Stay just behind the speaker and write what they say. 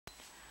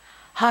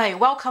Hi,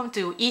 welcome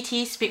to ET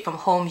Speak From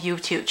Home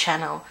YouTube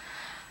channel.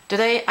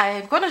 Today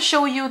I'm going to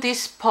show you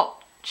this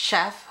pot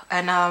chef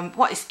and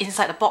what is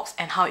inside the box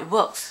and how it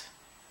works.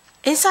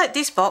 Inside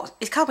this box,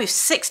 it comes with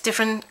 6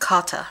 different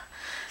cutter.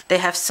 They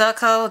have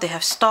circle, they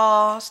have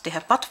stars, they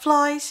have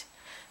butterflies,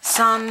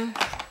 sun,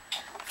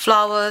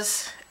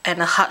 flowers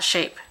and a heart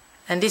shape.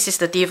 And this is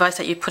the device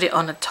that you put it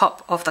on the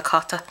top of the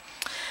cutter.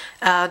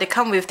 They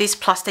come with this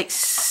plastic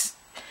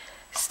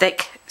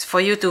stick for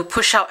you to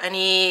push out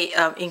any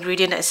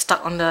ingredient that is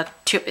stuck on the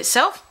tube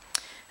itself,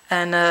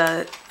 and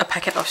a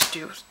packet of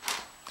stews.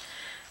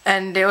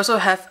 And they also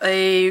have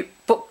a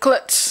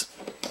booklet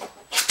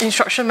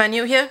instruction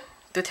manual here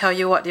to tell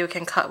you what you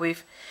can cut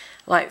with,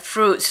 like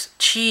fruits,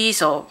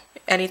 cheese or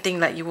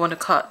anything that you want to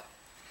cut.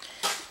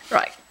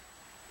 Right.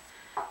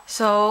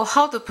 So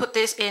how to put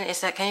this in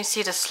is that, can you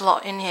see the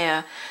slot in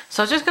here?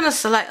 So I'm just going to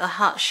select a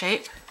heart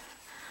shape,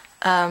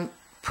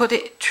 put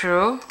it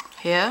through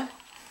here,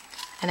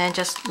 and then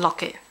just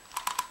lock it.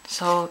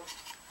 So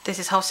this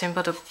is how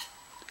simple to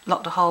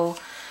lock the whole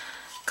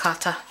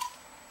cutter.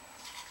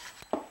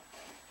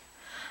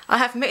 I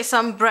have made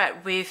some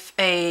bread with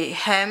a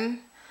ham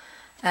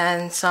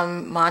and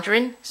some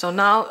margarine. So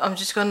now I'm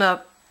just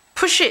gonna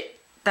push it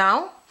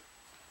down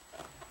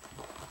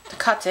to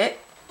cut it,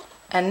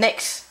 and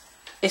next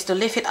is to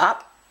lift it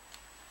up.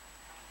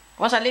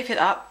 Once I lift it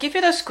up, give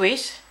it a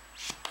squeeze,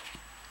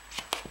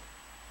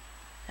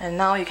 and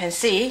now you can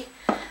see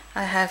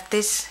I have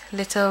this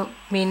little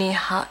mini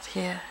heart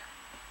here.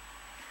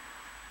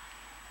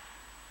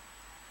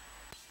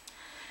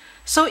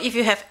 So if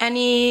you have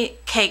any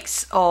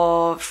cakes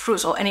or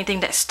fruits or anything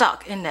that's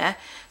stuck in there,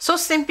 so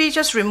simply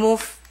just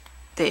remove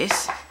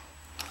this,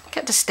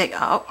 get the stick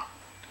out,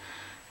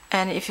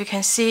 and if you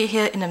can see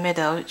here in the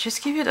middle,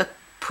 just give it a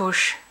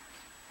push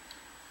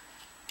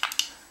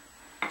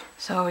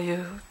so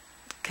you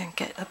can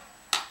get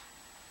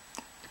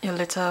your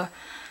little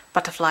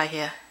butterfly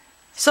here.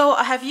 So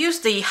I have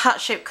used the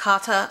heart-shaped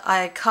cutter.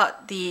 I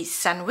cut the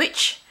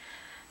sandwich,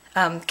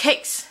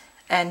 cakes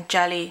and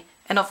jelly,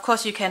 and of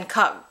course you can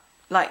cut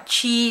like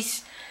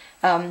cheese,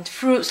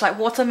 fruits like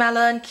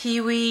watermelon,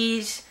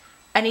 kiwis,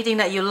 anything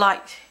that you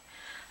like.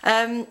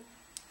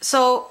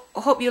 So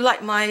I hope you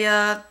like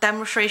my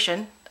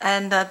demonstration,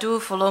 and do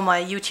follow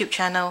my YouTube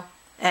channel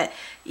at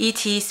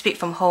ET Speak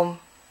From Home.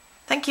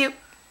 Thank you.